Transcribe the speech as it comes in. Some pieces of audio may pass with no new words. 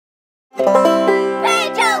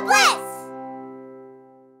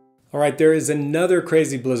right, there is another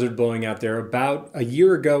crazy blizzard blowing out there. About a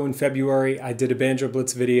year ago in February, I did a Banjo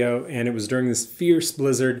Blitz video, and it was during this fierce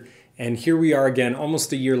blizzard. And here we are again,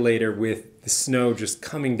 almost a year later, with the snow just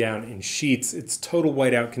coming down in sheets. It's total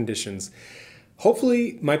whiteout conditions.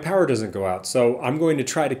 Hopefully my power doesn't go out, so I'm going to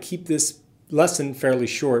try to keep this lesson fairly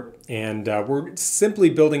short, and we're simply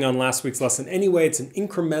building on last week's lesson anyway. It's an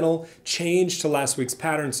incremental change to last week's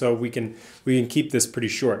pattern, so we can keep this pretty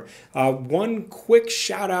short. One quick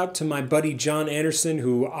shout out to my buddy Jon Anderson,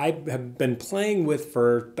 who I have been playing with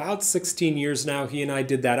for about 16 years now. He and I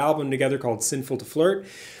did that album together called Sinful to Flirt.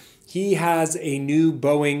 He has a new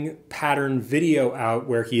bowing pattern video out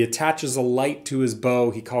where he attaches a light to his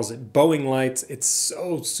bow. He calls it bowing lights. It's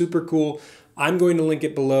so super cool. I'm going to link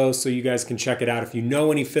it below so you guys can check it out. If you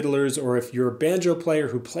know any fiddlers, or if you're a banjo player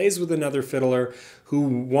who plays with another fiddler who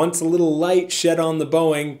wants a little light shed on the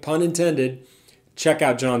bowing, pun intended, check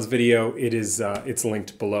out Jon's video. It's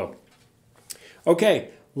linked below.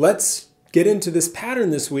 Okay, let's get into this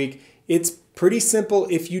pattern this week. It's pretty simple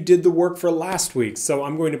if you did the work for last week. So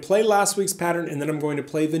I'm going to play last week's pattern, and then I'm going to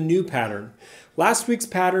play the new pattern. Last week's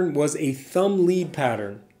pattern was a thumb lead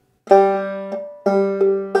pattern.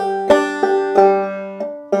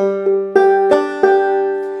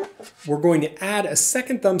 We're going to add a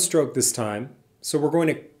second thumb stroke this time. So we're going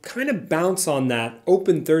to kind of bounce on that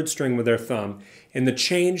open third string with our thumb, and the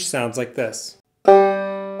change sounds like this.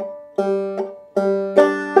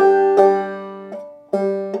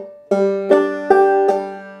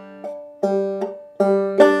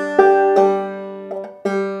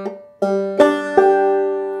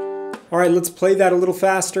 All right, let's play that a little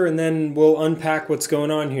faster, and then we'll unpack what's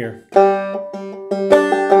going on here.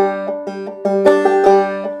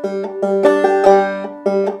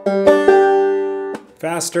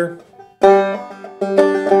 Faster.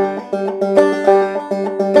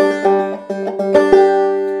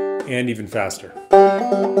 And even faster.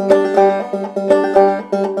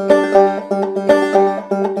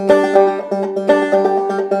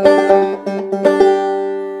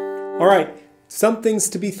 All right, some things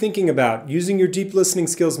to be thinking about. Using your deep listening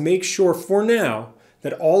skills, make sure for now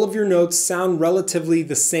that all of your notes sound relatively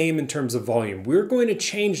the same in terms of volume. We're going to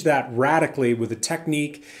change that radically with a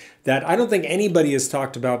technique that I don't think anybody has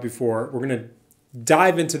talked about before. We're going to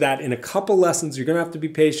dive into that in a couple lessons. You're going to have to be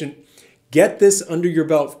patient. Get this under your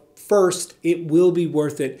belt first. It will be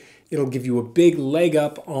worth it. It'll give you a big leg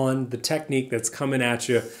up on the technique that's coming at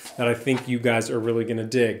you that I think you guys are really going to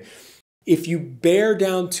dig. If you bear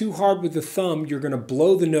down too hard with the thumb, you're going to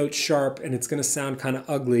blow the note sharp, and it's going to sound kind of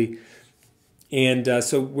ugly. And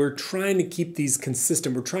so we're trying to keep these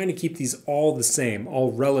consistent. We're trying to keep these all the same,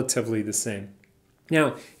 all relatively the same.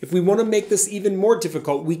 Now, if we want to make this even more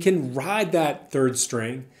difficult, we can ride that third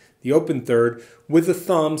string, the open third, with the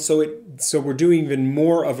thumb, so we're doing even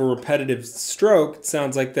more of a repetitive stroke. It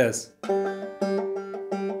sounds like this.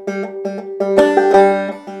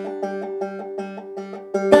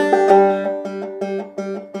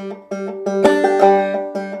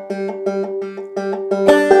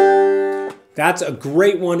 That's a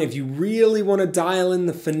great one if you really want to dial in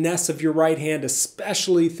the finesse of your right hand,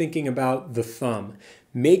 especially thinking about the thumb.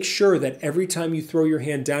 Make sure that every time you throw your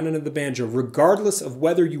hand down into the banjo, regardless of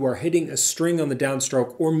whether you are hitting a string on the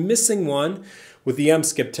downstroke or missing one with the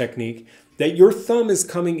M-skip technique, that your thumb is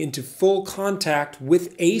coming into full contact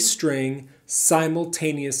with a string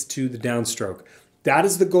simultaneous to the downstroke. That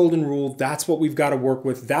is the golden rule. That's what we've got to work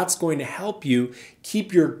with. That's going to help you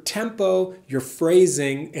keep your tempo, your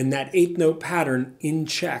phrasing, and that eighth note pattern in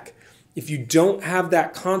check. If you don't have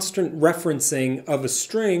that constant referencing of a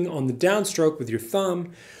string on the downstroke with your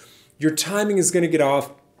thumb, your timing is going to get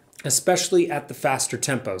off, especially at the faster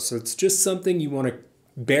tempo. So it's just something you want to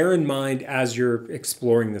bear in mind as you're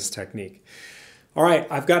exploring this technique. All right,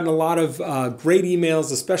 I've gotten a lot of great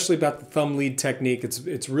emails, especially about the thumb lead technique.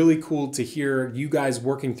 It's really cool to hear you guys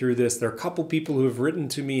working through this. There are a couple people who have written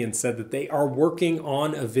to me and said that they are working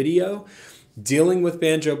on a video dealing with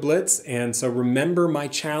Banjo Blitz. And so remember my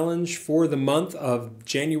challenge for the month of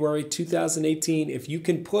January 2018. If you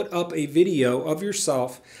can put up a video of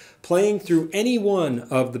yourself playing through any one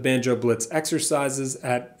of the Banjo Blitz exercises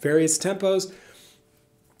at various tempos,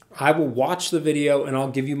 I will watch the video and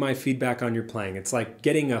I'll give you my feedback on your playing. It's like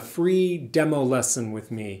getting a free demo lesson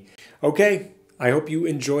with me. Okay, I hope you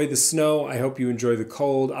enjoy the snow. I hope you enjoy the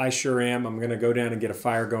cold. I sure am. I'm going to go down and get a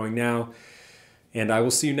fire going now. And I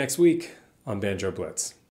will see you next week on Banjo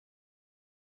Blitz.